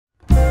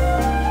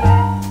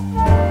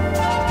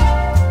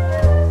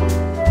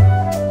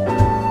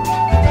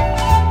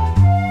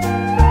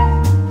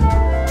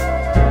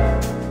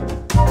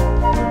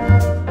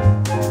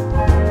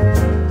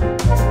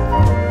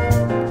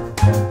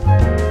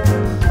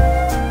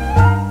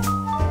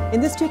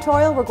In this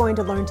tutorial, we're going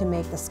to learn to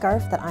make the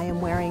scarf that I am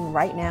wearing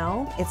right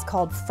now. It's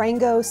called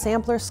Frango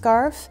Sampler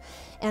Scarf,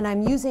 and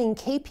I'm using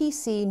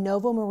KPC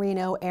Novo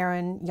Merino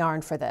Aran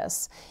yarn for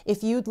this.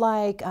 If you'd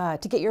like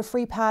to get your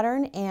free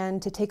pattern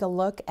and to take a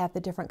look at the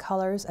different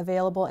colors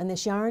available in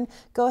this yarn,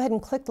 go ahead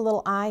and click the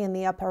little eye in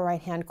the upper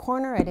right-hand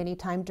corner at any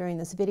time during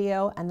this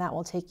video, and that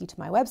will take you to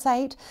my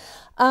website.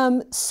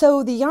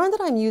 So the yarn that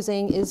I'm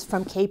using is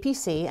from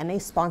KPC, and they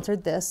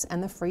sponsored this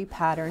and the free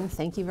pattern.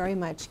 Thank you very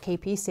much,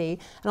 KPC.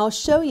 And I'll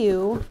show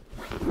you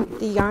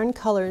the yarn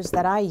colors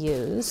that I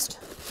used.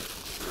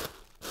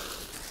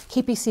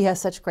 KPC has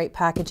such great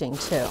packaging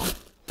too.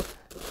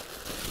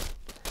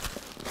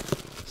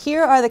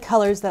 Here are the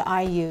colors that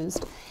I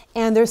used.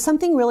 And there's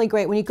something really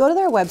great. When you go to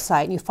their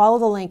website and you follow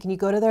the link and you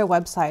go to their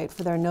website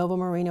for their Novo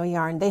Merino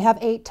yarn, they have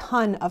a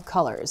ton of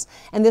colors.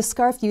 And this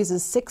scarf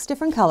uses 6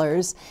 different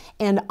colors.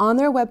 And on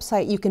their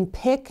website, you can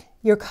pick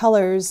your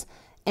colors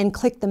and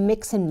click the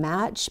mix and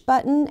match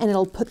button, and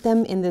it'll put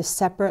them in this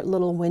separate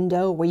little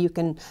window where you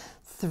can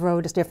throw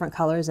just different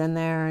colors in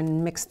there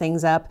and mix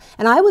things up.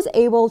 And I was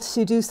able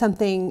to do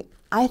something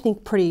I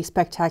think pretty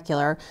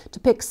spectacular, to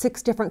pick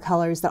 6 different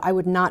colors that I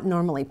would not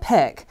normally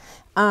pick.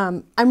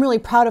 I'm really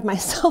proud of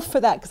myself for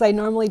that, because I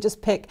normally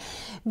just pick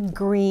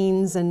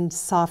greens and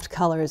soft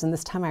colors, and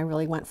this time I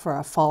really went for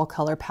a fall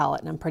color palette,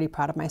 and I'm pretty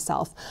proud of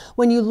myself.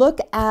 When you look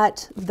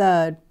at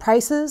the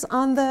prices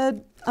on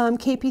the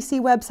KPC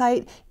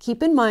website,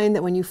 keep in mind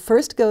that when you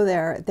first go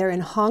there, they're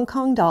in Hong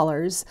Kong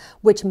dollars,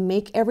 which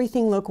make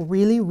everything look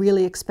really,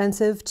 really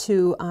expensive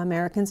to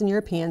Americans and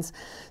Europeans.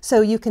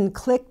 So you can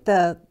click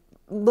the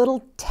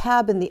little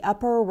tab in the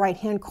upper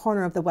right-hand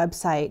corner of the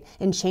website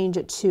and change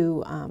it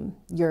to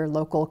your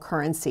local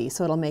currency,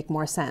 so it'll make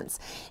more sense.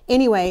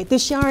 Anyway,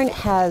 this yarn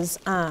has,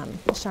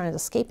 this yarn is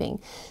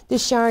escaping.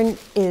 This yarn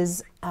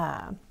is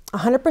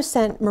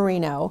 100%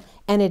 merino,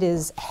 and it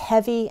is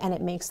heavy, and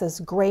it makes this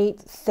great,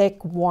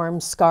 thick,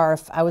 warm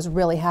scarf. I was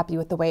really happy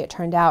with the way it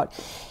turned out.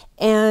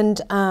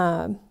 And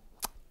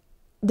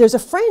there's a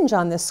fringe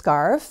on this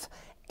scarf.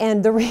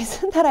 And the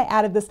reason that I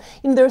added this,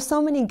 there are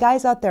so many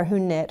guys out there who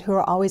knit who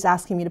are always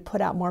asking me to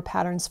put out more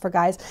patterns for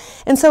guys.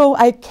 And so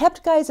I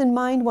kept guys in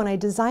mind when I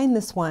designed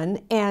this one,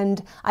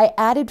 and I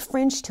added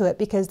fringe to it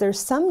because there's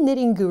some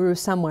knitting guru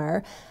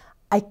somewhere,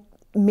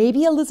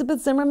 maybe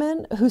Elizabeth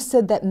Zimmerman, who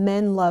said that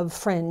men love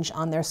fringe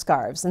on their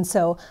scarves. And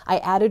so I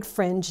added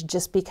fringe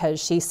just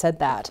because she said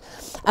that.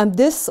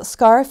 This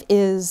scarf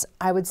is,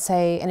 I would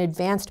say, an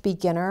advanced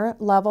beginner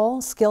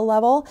level, skill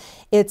level.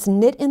 It's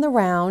knit in the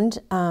round.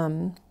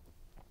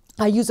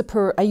 I use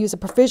a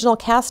provisional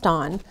cast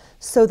on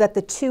so that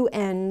the 2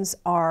 ends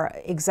are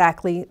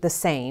exactly the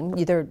same.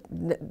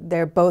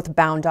 They're both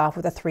bound off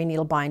with a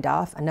 3-needle bind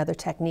off, another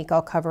technique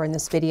I'll cover in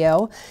this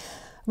video.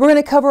 We're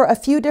going to cover a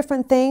few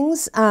different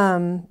things.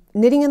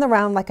 Knitting in the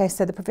round, like I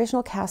said, the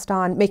provisional cast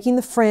on, making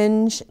the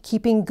fringe,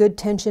 keeping good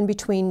tension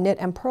between knit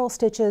and purl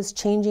stitches,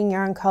 changing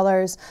yarn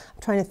colors.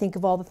 I'm trying to think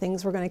of all the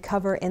things we're going to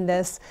cover in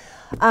this.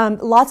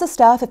 Lots of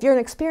stuff. If you're an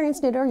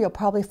experienced knitter, you'll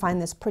probably find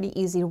this pretty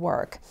easy to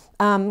work.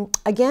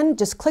 Again,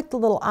 just click the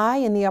little eye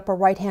in the upper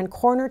right-hand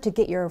corner to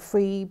get your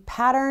free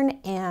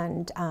pattern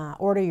and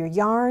order your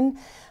yarn.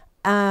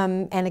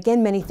 And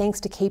again, many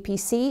thanks to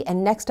KPC.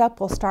 And next up,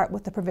 we'll start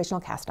with the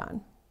provisional cast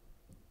on.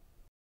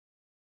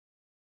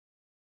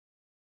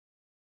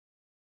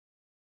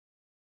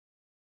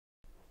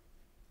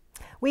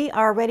 We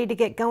are ready to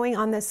get going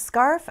on this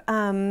scarf.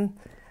 You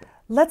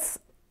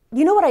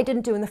know what I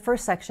didn't do in the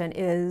first section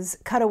is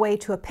cut away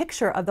to a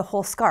picture of the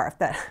whole scarf.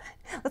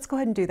 Let's go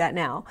ahead and do that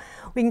now.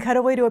 We can cut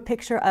away to a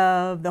picture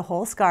of the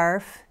whole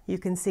scarf. You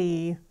can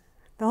see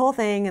the whole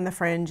thing and the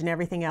fringe and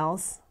everything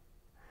else.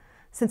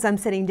 Since I'm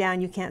sitting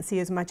down, you can't see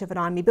as much of it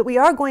on me, but we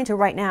are going to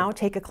right now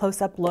take a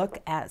close-up look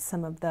at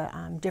some of the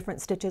different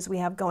stitches we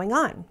have going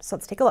on. So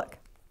let's take a look.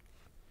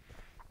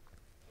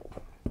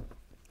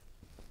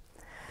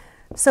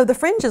 So the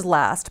fringe is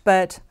last,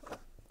 but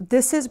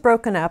this is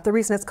broken up. The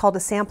reason it's called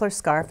a sampler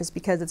scarf is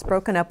because it's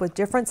broken up with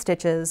different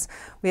stitches.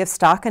 We have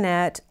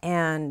stockinette,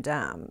 and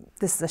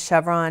this is a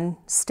chevron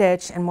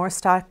stitch, and more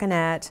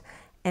stockinette,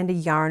 and a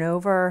yarn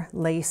over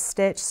lace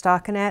stitch,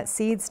 stockinette,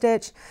 seed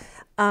stitch.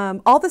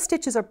 All the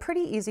stitches are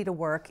pretty easy to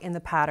work in the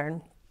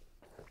pattern.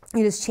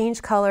 You just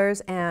change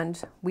colors,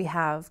 and we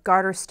have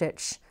garter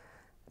stitch.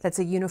 That's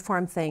a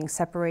uniform thing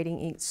separating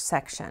each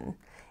section.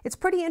 It's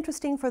pretty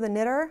interesting for the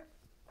knitter.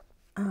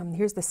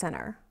 Here's the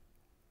center.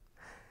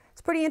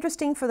 It's pretty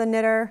interesting for the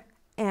knitter,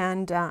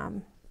 and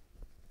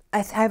I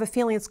have a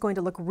feeling it's going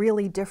to look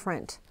really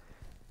different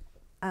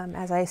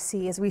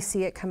as we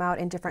see it come out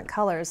in different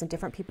colors and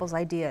different people's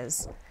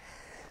ideas.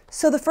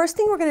 So the first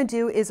thing we're going to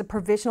do is a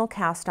provisional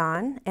cast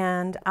on,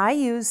 and I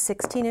use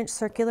 16-inch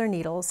circular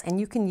needles, and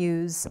you can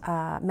use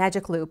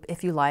magic loop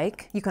if you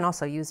like. You can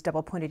also use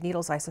double-pointed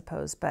needles, I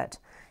suppose, but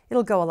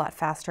it'll go a lot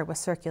faster with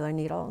circular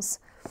needles.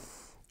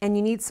 And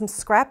you need some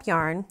scrap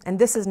yarn, and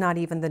this is not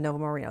even the Novo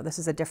Merino. This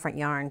is a different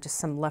yarn, just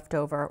some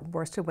leftover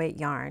worsted weight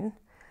yarn.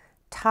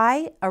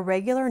 Tie a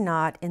regular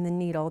knot in the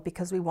needle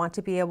because we want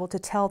to be able to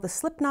tell the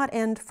slip knot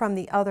end from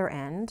the other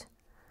end.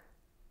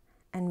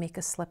 and make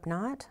a slip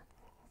knot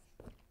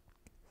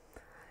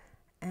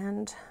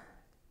and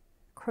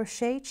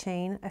crochet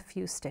chain a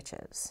few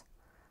stitches.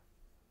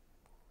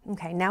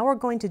 Okay, now we're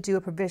going to do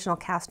a provisional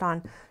cast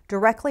on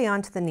directly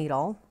onto the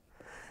needle.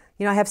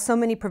 You know, I have so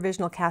many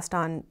provisional cast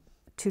on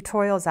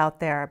tutorials out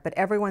there, but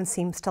everyone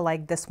seems to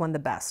like this one the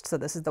best, so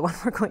this is the one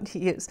we're going to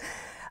use.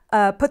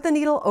 Put the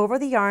needle over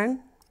the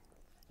yarn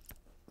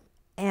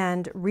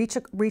and reach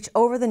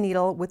over the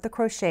needle with the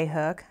crochet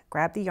hook,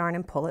 grab the yarn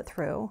and pull it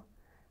through,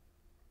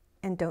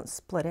 and don't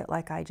split it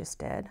like I just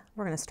did.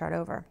 We're going to start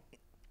over.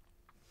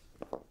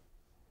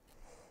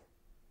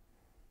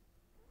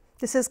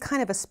 This is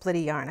kind of a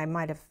splitty yarn. I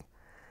might have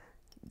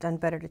done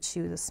better to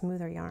choose a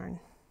smoother yarn.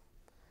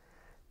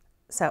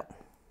 So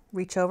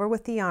reach over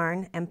with the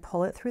yarn and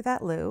pull it through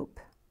that loop,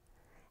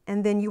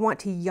 and then you want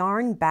to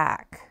yarn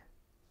back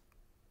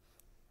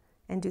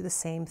and do the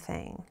same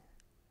thing.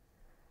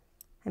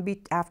 And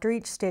after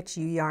each stitch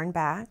you yarn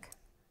back.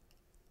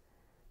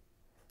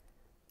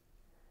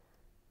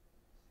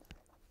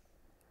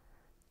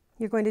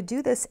 You're going to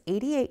do this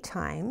 88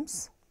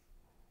 times.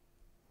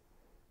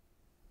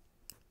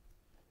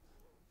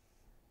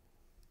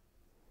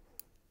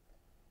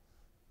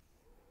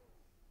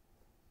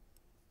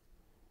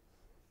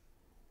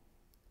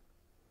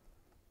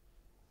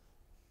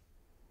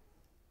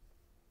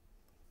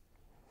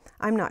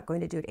 I'm not going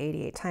to do it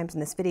 88 times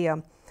in this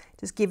video,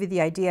 just give you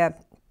the idea.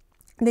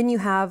 Then you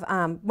have,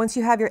 once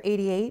you have your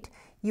 88,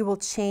 you will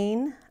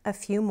chain a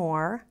few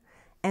more,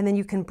 and then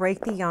you can break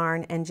the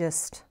yarn and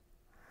just,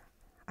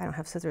 I don't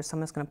have scissors, so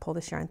I'm just going to pull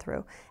this yarn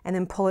through, and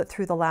then pull it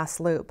through the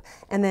last loop.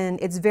 And then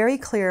it's very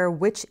clear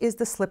which is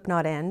the slip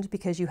knot end,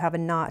 because you have a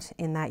knot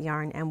in that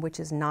yarn, and which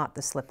is not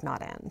the slip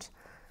knot end.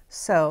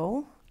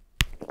 So,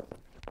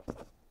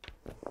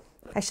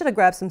 I should have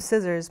grabbed some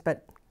scissors,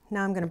 but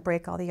now I'm going to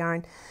break all the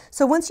yarn.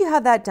 So once you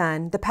have that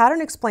done, the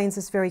pattern explains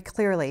this very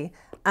clearly.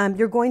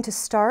 You're going to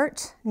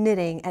start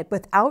knitting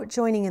without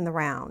joining in the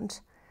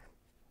round,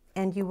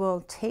 and you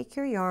will take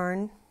your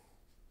yarn.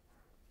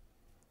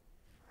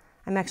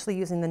 I'm actually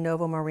using the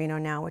Novo Merino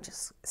now, which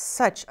is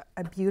such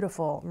a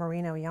beautiful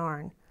merino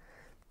yarn.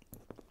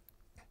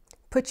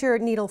 Put your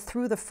needle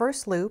through the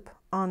first loop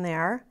on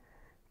there,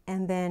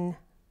 and then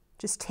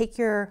just take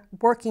your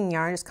working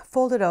yarn, just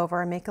fold it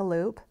over and make a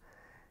loop.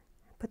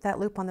 Put that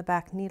loop on the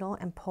back needle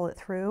and pull it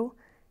through,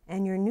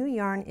 and your new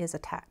yarn is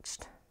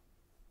attached.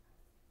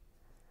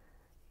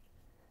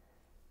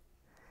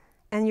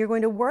 And you're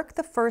going to work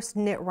the first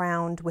knit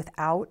round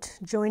without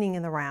joining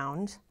in the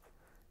round,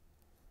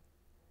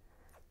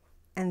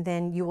 and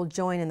then you will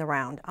join in the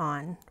round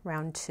on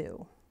round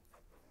 2.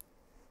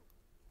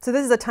 So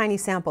this is a tiny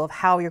sample of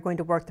how you're going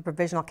to work the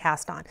provisional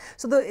cast on.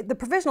 So the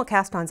provisional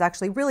cast on is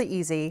actually really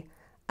easy.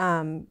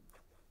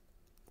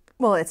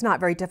 Well, it's not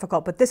very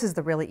difficult, but this is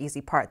the really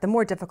easy part. The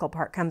more difficult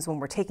part comes when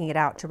we're taking it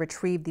out to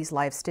retrieve these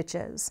live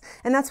stitches.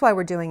 And that's why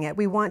we're doing it.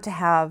 We want to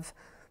have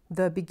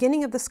the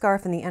beginning of the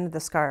scarf and the end of the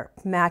scarf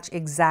match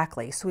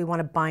exactly. So we want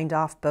to bind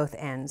off both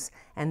ends.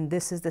 And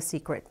this is the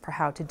secret for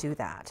how to do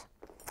that.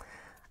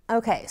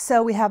 Okay,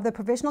 so we have the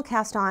provisional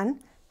cast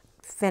on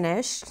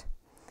finished.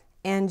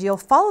 And you'll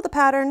follow the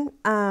pattern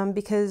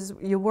because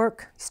you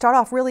start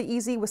off really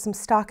easy with some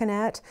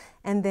stockinette,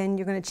 and then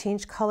you're going to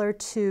change color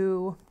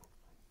to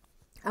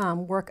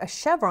work a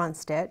chevron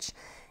stitch.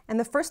 And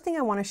the first thing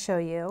I want to show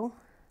you,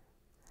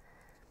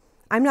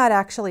 I don't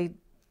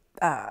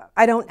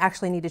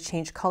actually need to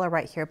change color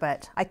right here,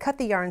 but I cut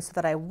the yarn so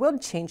that I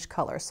would change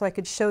color so I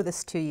could show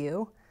this to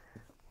you.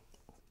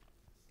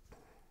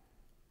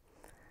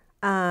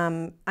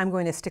 I'm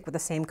going to stick with the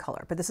same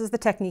color, but this is the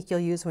technique you'll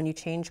use when you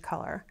change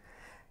color.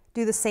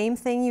 Do the same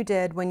thing you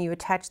did when you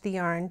attached the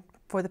yarn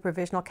for the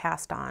provisional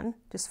cast on.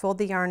 Just fold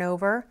the yarn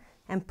over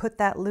and put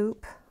that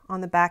loop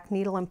on the back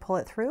needle and pull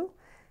it through,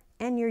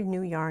 and your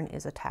new yarn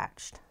is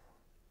attached.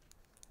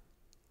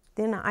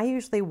 Then I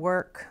usually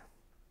work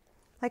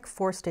like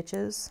 4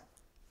 stitches.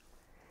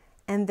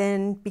 And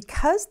then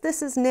because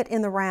this is knit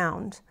in the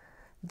round,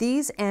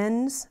 these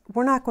ends,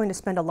 we're not going to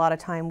spend a lot of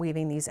time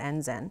weaving these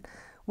ends in.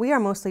 We are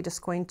mostly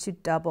just going to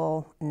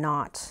double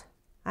knot.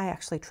 I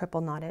actually triple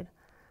knotted.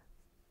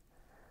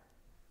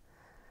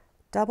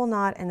 Double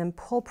knot and then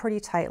pull pretty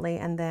tightly,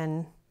 and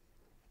then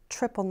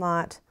triple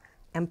knot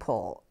and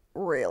pull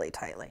really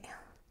tightly.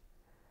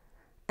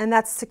 And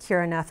that's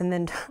secure enough. And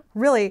then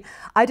really,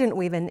 I didn't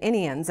weave in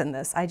any ends in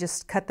this. I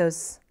just cut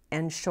those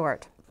ends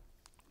short.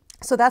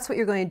 So that's what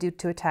you're going to do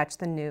to attach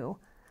the new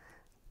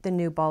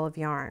ball of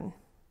yarn.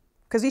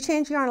 Because you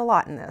change yarn a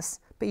lot in this,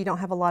 but you don't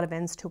have a lot of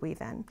ends to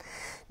weave in.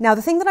 Now,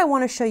 the thing that I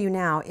want to show you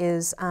now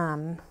is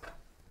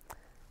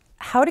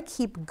how to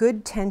keep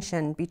good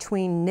tension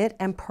between knit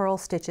and purl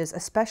stitches,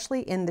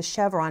 especially in the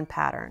chevron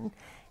pattern.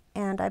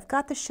 And I've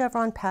got the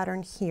chevron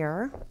pattern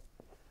here.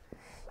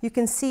 You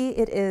can see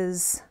it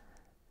is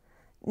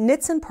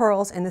knits and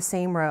purls in the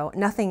same row,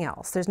 nothing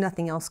else. There's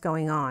nothing else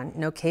going on.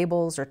 No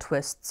cables or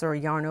twists or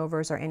yarn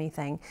overs or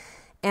anything.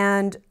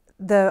 And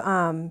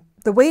the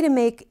way to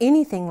make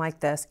anything like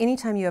this,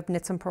 anytime you have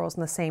knits and purls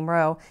in the same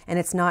row and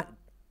it's not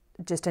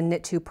just a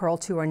knit 2, purl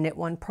 2, or knit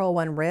 1, purl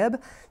 1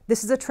 rib.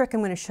 This is a trick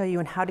I'm going to show you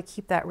on how to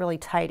keep that really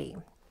tidy.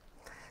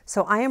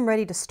 So I am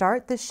ready to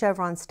start this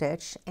chevron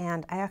stitch,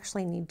 and I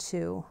actually need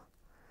to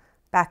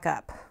back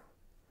up.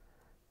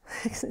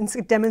 It's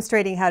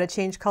demonstrating how to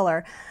change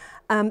color.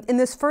 In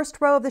this first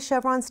row of the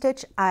chevron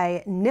stitch,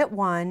 I knit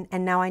 1,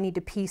 and now I need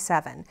to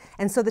P7.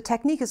 And so the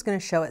technique is going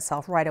to show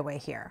itself right away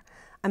here.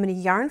 I'm going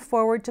to yarn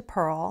forward to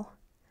purl,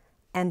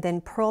 and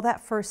then purl that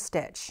first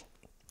stitch.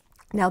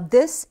 Now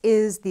this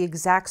is the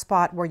exact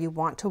spot where you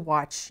want to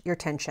watch your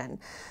tension,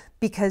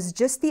 because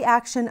just the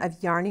action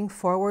of yarning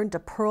forward to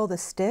purl the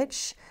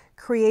stitch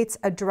creates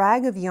a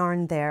drag of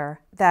yarn there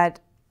that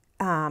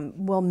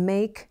will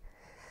make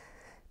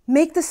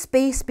the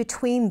space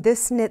between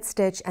this knit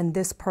stitch and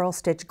this purl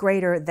stitch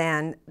greater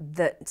than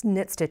the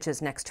knit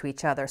stitches next to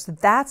each other. So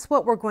that's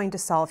what we're going to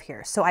solve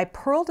here. So I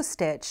purled a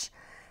stitch,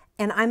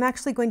 and I'm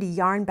actually going to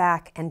yarn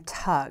back and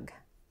tug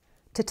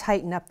to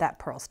tighten up that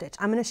purl stitch.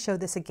 I'm going to show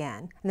this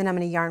again, and then I'm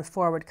going to yarn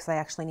forward because I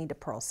actually need to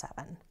purl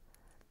 7.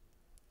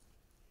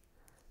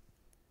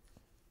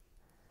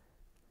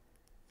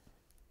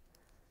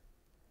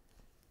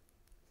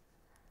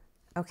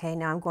 Okay,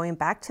 now I'm going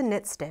back to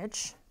knit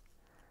stitch,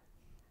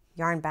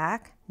 yarn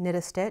back, knit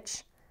a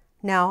stitch.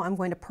 Now I'm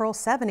going to purl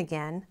 7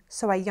 again,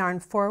 so I yarn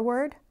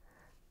forward,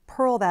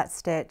 purl that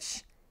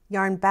stitch,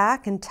 yarn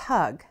back and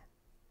tug.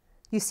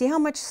 You see how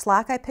much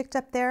slack I picked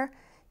up there?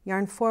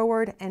 Yarn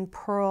forward and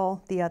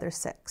purl the other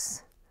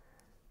 6.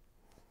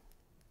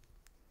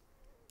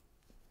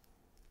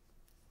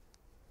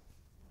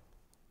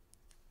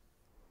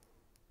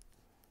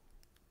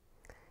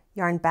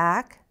 Yarn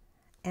back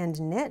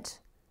and knit,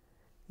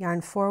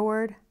 yarn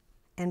forward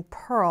and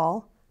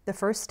purl the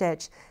first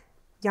stitch,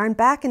 yarn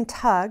back and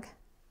tug,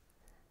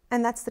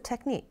 and that's the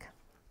technique.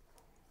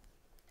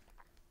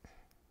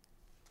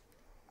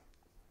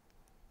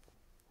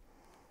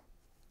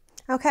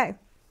 Okay.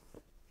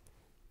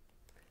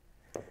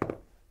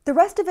 The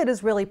rest of it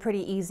is really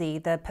pretty easy.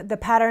 The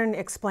pattern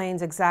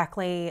explains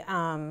exactly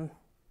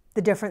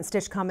the different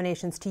stitch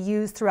combinations to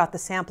use throughout the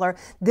sampler.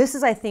 This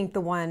is, I think,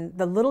 the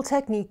little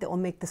technique that will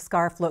make the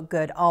scarf look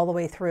good all the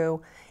way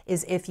through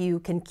is if you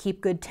can keep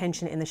good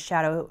tension in the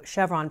shadow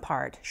chevron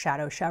part,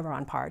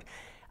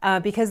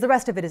 because the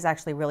rest of it is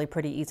actually really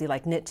pretty easy,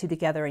 like knit 2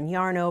 together and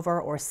yarn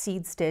over, or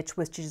seed stitch,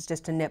 which is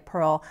just a knit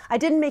purl. I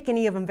didn't make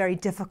any of them very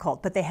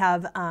difficult, but they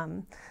have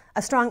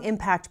a strong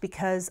impact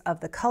because of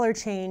the color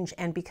change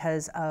and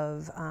because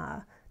of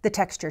the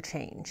texture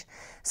change.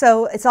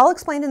 So it's all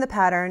explained in the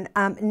pattern.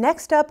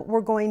 Next up,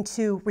 we're going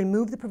to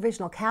remove the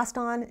provisional cast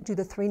on, do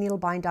the 3 needle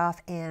bind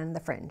off, and the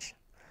fringe.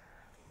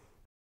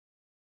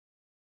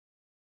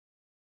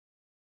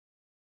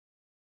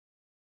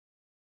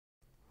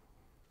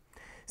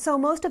 So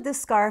most of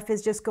this scarf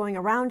is just going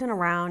around and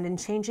around and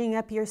changing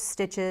up your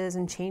stitches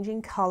and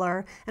changing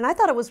color. And I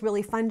thought it was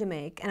really fun to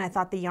make, and I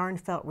thought the yarn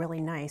felt really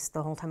nice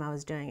the whole time I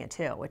was doing it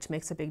too, which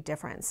makes a big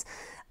difference.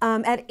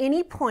 At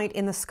any point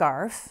in the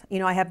scarf, you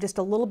know, I have just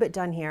a little bit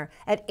done here.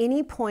 At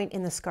any point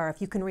in the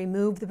scarf, you can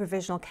remove the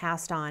provisional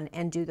cast on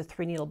and do the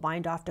 3 needle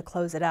bind off to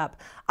close it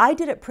up. I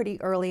did it pretty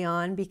early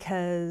on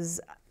because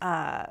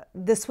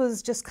this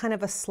was just kind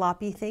of a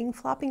sloppy thing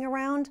flopping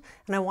around,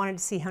 and I wanted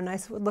to see how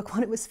nice it would look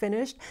when it was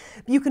finished.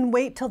 You can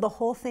wait till the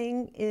whole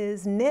thing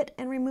is knit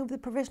and remove the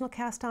provisional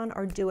cast on,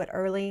 or do it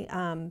early.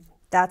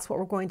 That's what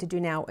we're going to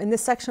do now. In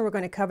this section, we're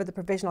going to cover the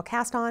provisional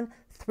cast on,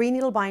 3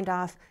 needle bind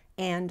off,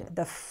 and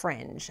the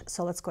fringe.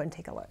 So let's go ahead and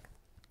take a look.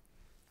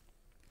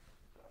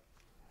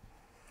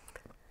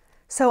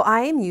 So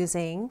I am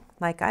using,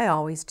 like I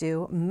always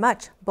do,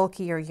 much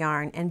bulkier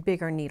yarn and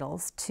bigger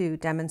needles to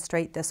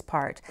demonstrate this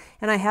part.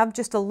 And I have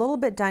just a little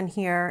bit done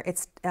here.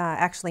 It's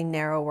actually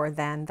narrower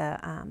than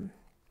the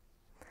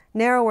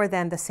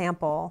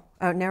sample,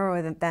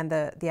 narrower than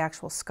the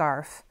actual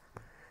scarf,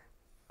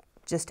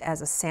 just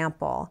as a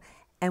sample.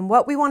 And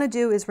what we want to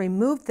do is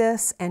remove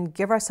this and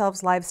give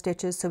ourselves live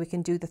stitches so we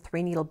can do the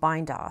 3 needle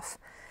bind off.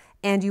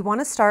 And you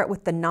want to start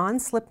with the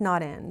non-slip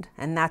knot end,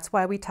 and that's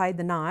why we tied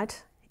the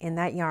knot in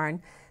that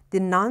yarn. The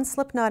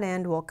non-slip knot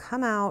end will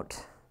come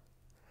out,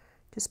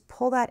 just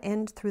pull that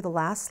end through the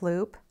last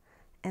loop,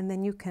 and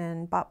then you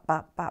can bop,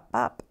 bop, bop,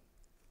 bop,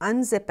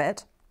 unzip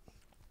it.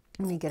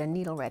 Let me get a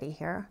needle ready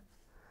here.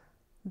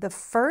 The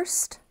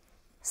first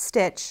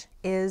stitch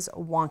is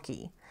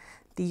wonky.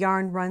 The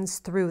yarn runs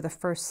through the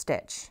first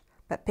stitch,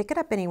 but pick it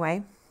up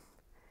anyway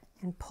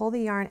and pull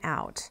the yarn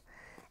out.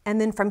 And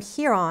then from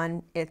here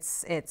on,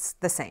 it's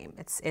the same,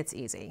 it's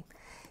easy.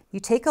 You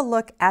take a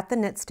look at the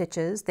knit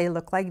stitches. They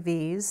look like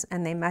V's,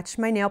 and they match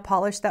my nail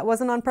polish. That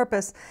wasn't on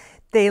purpose.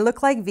 They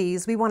look like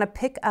V's. We want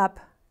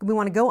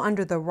to go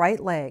under the right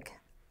leg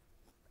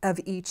of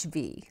each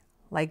V,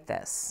 like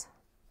this.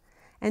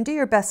 And do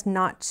your best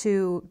not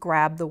to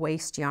grab the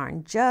waste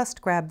yarn,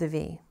 just grab the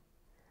V.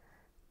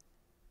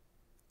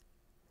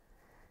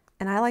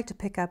 And I like to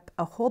pick up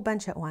a whole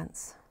bunch at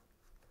once.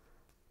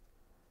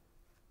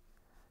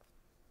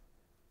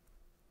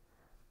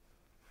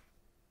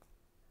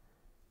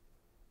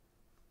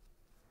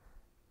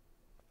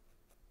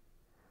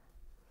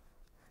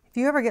 If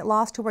you ever get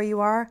lost to where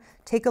you are,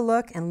 take a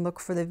look and look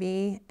for the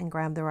V and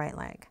grab the right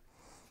leg.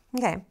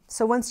 Okay,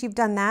 so once you've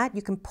done that,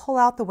 you can pull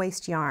out the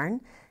waste yarn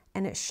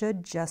and it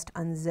should just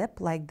unzip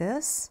like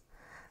this.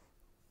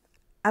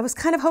 I was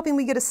kind of hoping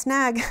we get a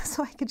snag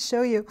so I could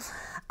show you.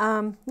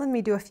 Let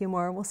me do a few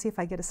more. We'll see if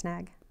I get a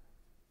snag.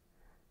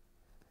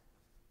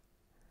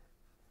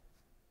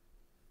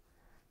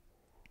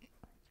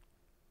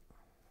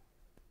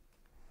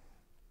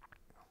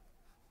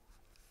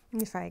 Let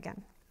me try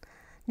again.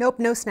 Nope,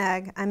 no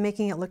snag. I'm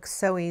making it look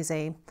so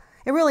easy.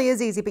 It really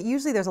is easy, but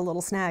usually there's a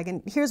little snag.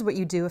 And here's what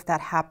you do if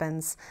that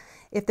happens.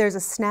 If there's a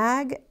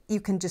snag,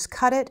 you can just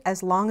cut it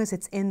as long as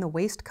it's in the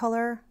waste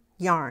color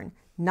yarn,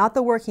 not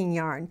the working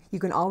yarn. You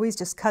can always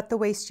just cut the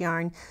waste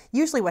yarn.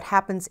 Usually what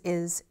happens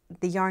is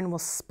the yarn will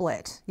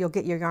split. You'll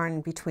get your yarn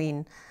in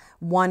between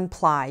one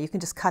ply. You can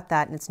just cut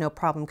that and it's no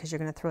problem because you're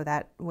going to throw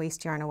that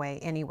waste yarn away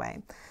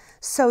anyway.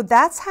 So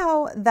that's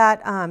how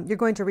that you're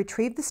going to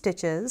retrieve the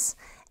stitches,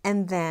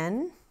 and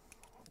then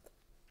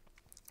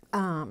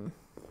I'm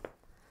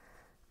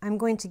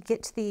going to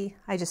get to the,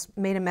 I just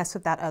made a mess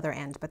with that other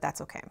end, but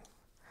that's okay.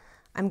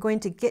 I'm going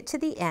to get to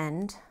the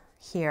end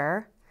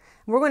here.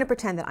 We're going to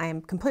pretend that I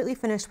am completely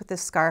finished with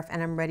this scarf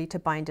and I'm ready to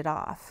bind it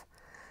off.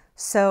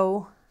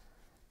 So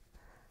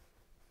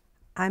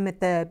I'm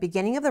at the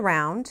beginning of the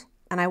round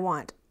and I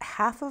want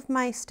half of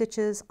my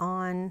stitches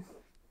on,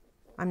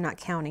 I'm not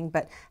counting,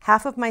 but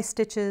half of my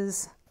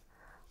stitches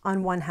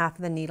on one half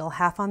of the needle,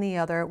 half on the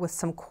other with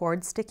some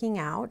cord sticking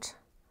out.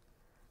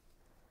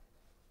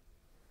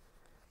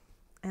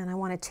 And I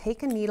want to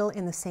take a needle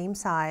in the same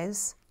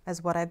size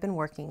as what I've been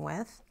working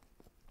with.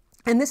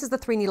 And this is the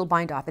 3 needle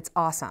bind off. It's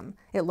awesome.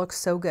 It looks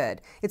so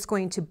good. It's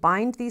going to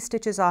bind these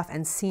stitches off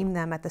and seam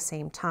them at the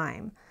same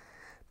time.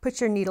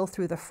 Put your needle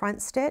through the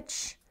front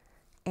stitch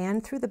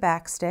and through the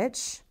back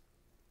stitch.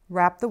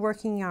 Wrap the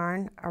working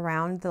yarn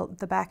around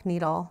the back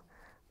needle.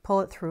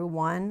 Pull it through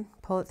 1,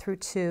 pull it through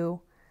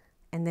 2,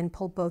 and then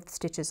pull both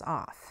stitches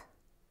off.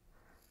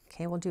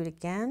 Okay, we'll do it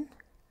again.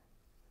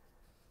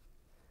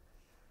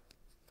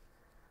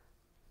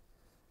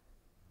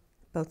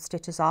 Both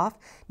stitches off.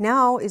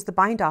 Now is the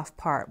bind off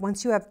part.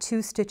 Once you have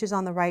 2 stitches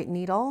on the right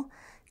needle,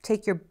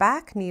 take your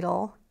back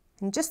needle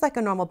and just like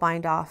a normal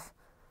bind off,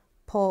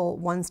 pull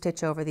 1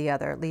 stitch over the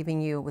other,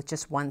 leaving you with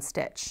just 1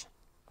 stitch.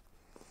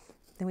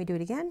 Then we do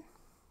it again.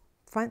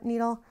 Front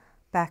needle,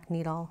 back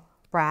needle,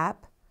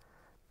 wrap,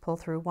 pull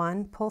through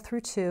 1, pull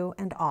through 2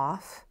 and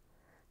off.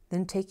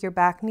 Then take your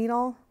back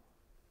needle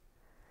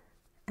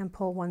and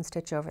pull 1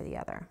 stitch over the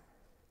other.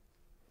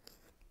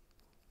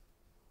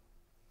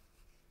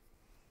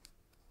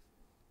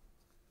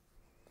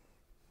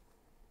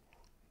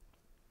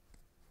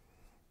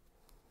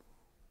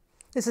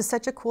 This is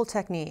such a cool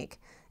technique.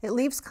 It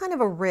leaves kind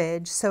of a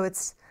ridge, so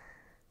it's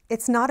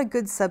not a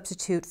good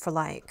substitute for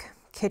like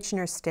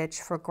Kitchener stitch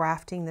for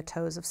grafting the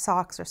toes of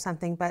socks or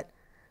something, but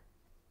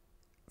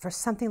for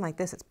something like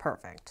this, it's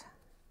perfect.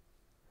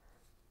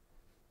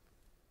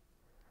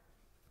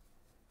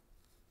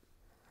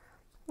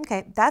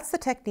 Okay, that's the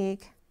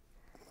technique.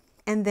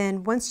 And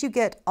then once you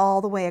get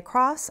all the way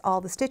across all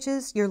the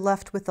stitches, you're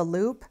left with a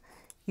loop.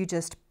 You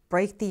just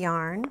break the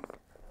yarn.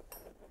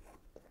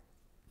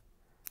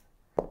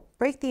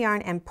 Break the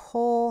yarn and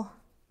pull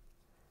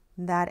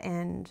that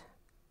end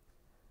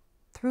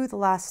through the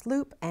last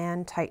loop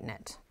and tighten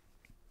it.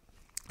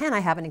 And I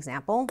have an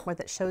example where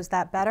that shows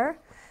that better.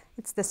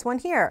 It's this one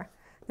here.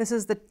 This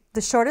is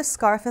the shortest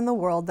scarf in the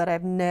world that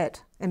I've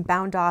knit and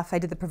bound off. I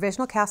did the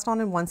provisional cast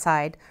on one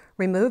side,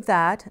 removed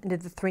that, and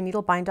did the 3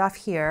 needle bind off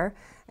here,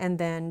 and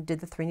then did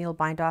the 3 needle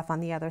bind off on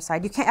the other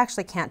side. You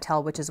can't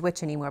tell which is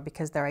which anymore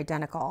because they're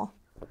identical.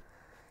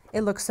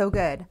 It looks so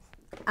good.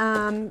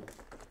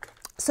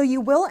 So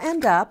you will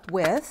end up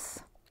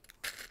with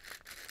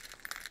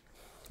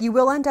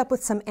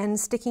some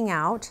ends sticking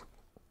out.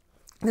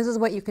 This is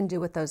what you can do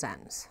with those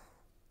ends.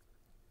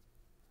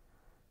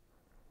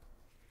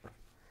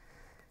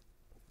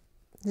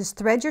 Just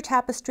thread your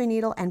tapestry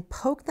needle and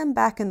poke them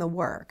back in the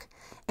work.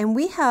 And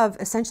we have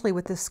essentially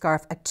with this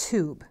scarf a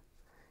tube.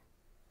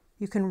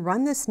 You can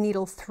run this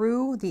needle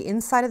through the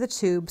inside of the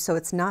tube so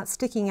it's not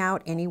sticking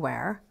out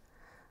anywhere.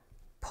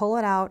 Pull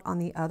it out on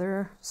the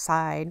other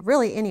side,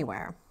 really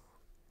anywhere.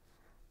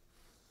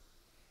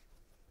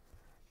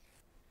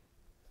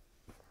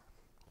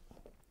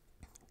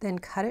 Then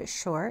cut it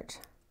short.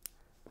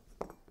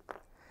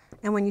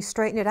 And when you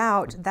straighten it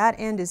out, that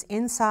end is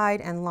inside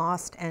and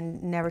lost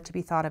and never to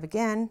be thought of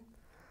again,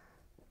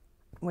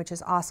 which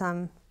is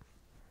awesome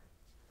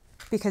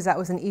because that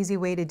was an easy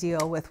way to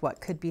deal with what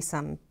could be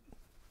some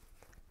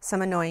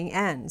annoying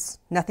ends.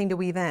 Nothing to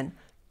weave in.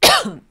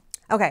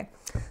 Okay,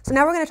 so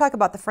now we're going to talk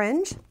about the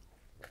fringe.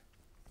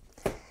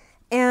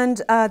 And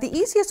the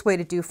easiest way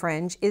to do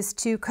fringe is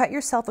to cut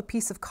yourself a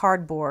piece of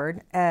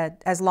cardboard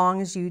as long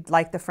as you'd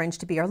like the fringe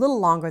to be, or a little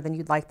longer than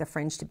you'd like the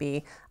fringe to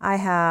be. I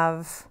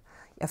have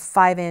a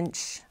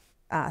 5-inch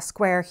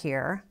square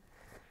here.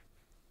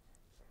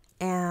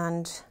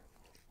 And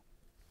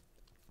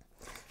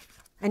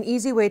An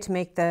easy way to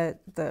make the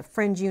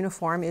fringe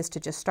uniform is to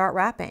just start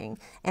wrapping.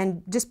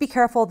 And just be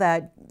careful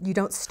that you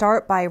don't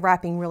start by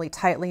wrapping really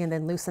tightly and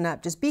then loosen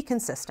up. Just be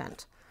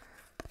consistent.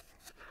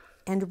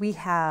 And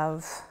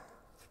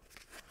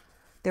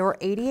there were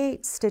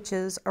 88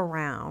 stitches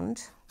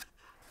around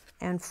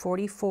and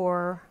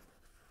 44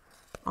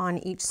 on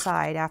each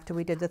side after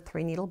we did the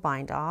 3-needle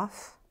bind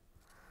off.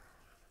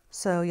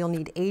 So you'll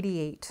need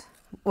 88.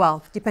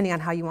 Well, depending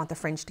on how you want the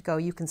fringe to go,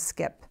 you can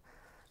skip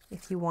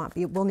if you want.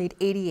 We'll need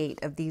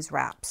 88 of these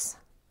wraps.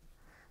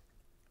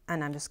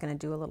 And I'm just going to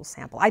do a little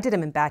sample. I did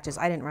them in batches.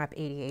 I didn't wrap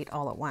 88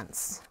 all at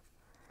once.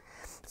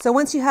 So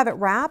once you have it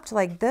wrapped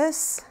like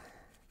this,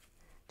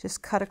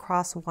 just cut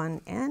across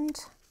one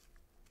end.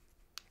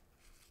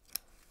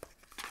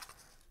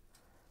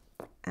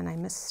 And I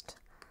missed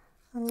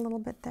a little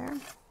bit there.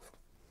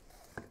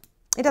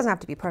 It doesn't have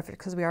to be perfect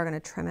because we are going to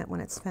trim it when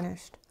it's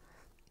finished.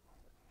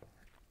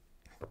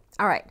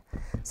 All right,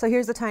 so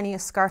here's the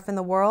tiniest scarf in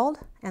the world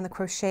and the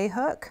crochet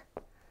hook.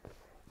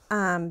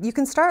 You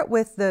can start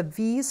with the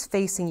V's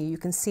facing you. You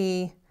can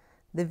see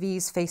the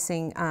V's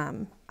facing,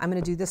 I'm going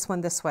to do this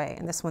one this way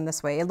and this one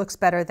this way. It looks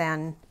better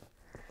than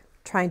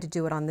trying to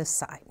do it on this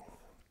side.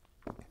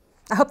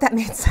 I hope that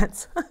made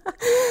sense.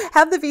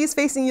 Have the V's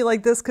facing you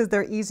like this because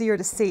they're easier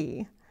to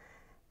see.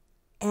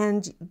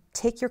 And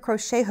take your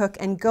crochet hook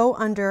and go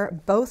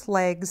under both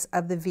legs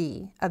of the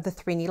V of the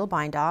 3-needle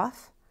bind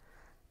off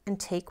and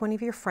take one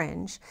of your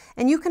fringe.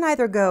 And you can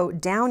either go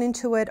down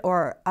into it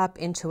or up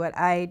into it.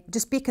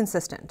 Just be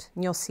consistent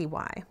and you'll see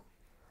why.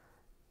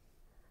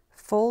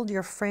 Fold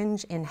your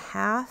fringe in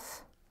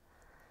half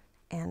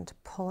and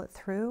pull it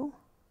through.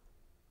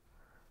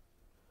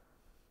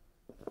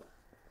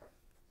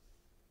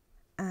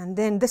 And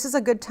then this is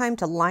a good time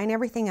to line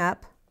everything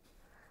up.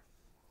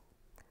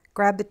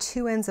 Grab the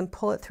 2 ends and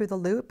pull it through the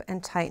loop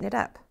and tighten it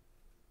up.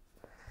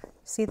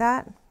 See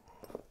that?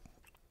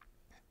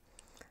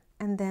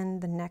 And then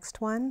the next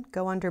one,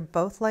 go under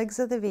both legs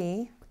of the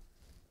V.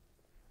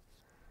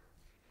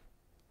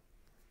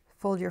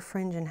 Fold your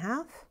fringe in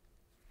half.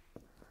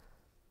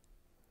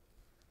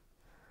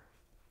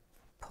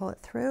 Pull it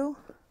through.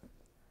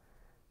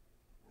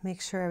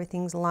 Make sure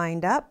everything's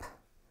lined up.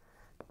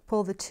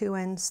 Pull the 2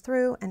 ends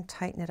through and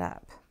tighten it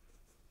up.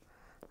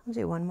 I'll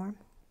do one more.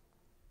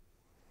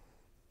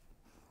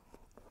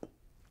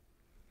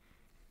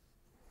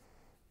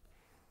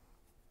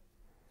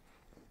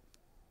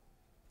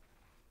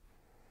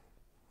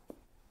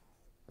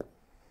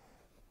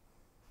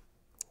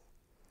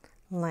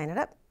 Line it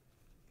up.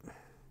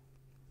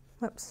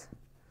 Whoops.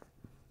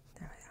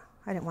 There we go.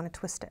 I didn't want to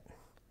twist it.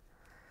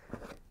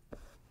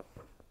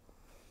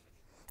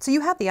 So you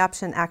have the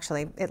option,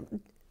 actually,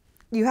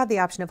 you have the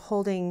option of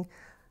holding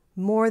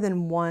more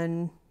than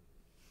one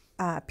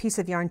piece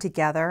of yarn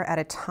together at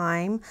a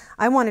time.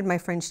 I wanted my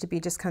fringe to be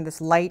just kind of this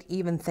light,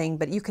 even thing,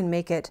 but you can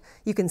make it,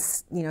 you can,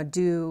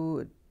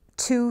 do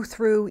 2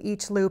 through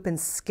each loop and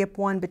skip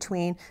 1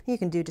 between. You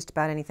can do just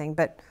about anything,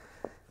 but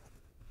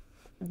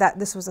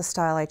this was the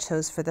style I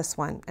chose for this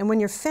one. And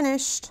when you're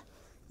finished,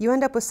 you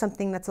end up with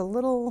something that's a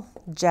little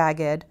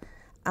jagged.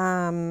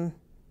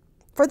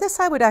 For this,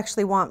 I would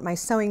actually want my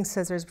sewing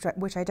scissors,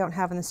 which I don't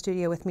have in the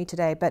studio with me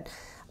today, but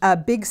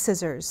big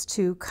scissors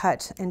to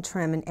cut and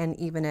trim and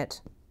even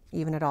it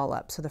all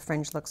up so the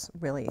fringe looks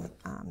really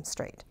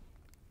straight.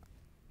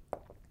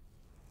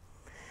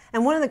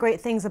 And one of the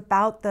great things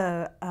about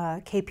the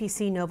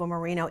KPC Nova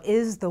Merino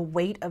is the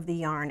weight of the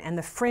yarn, and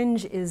the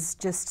fringe is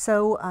just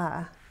so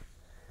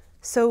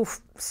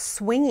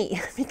swingy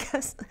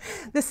because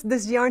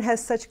this yarn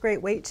has such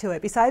great weight to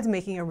it. Besides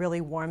making a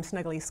really warm,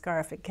 snuggly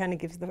scarf, it kind of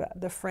gives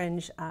the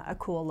fringe a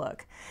cool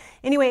look.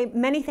 Anyway,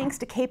 many thanks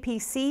to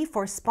KPC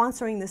for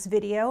sponsoring this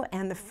video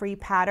and the free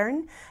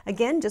pattern.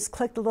 Again, just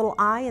click the little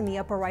eye in the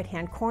upper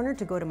right-hand corner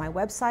to go to my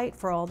website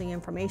for all the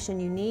information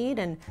you need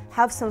and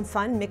have some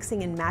fun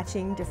mixing and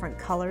matching different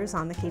colors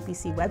on the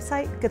KPC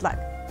website. Good luck.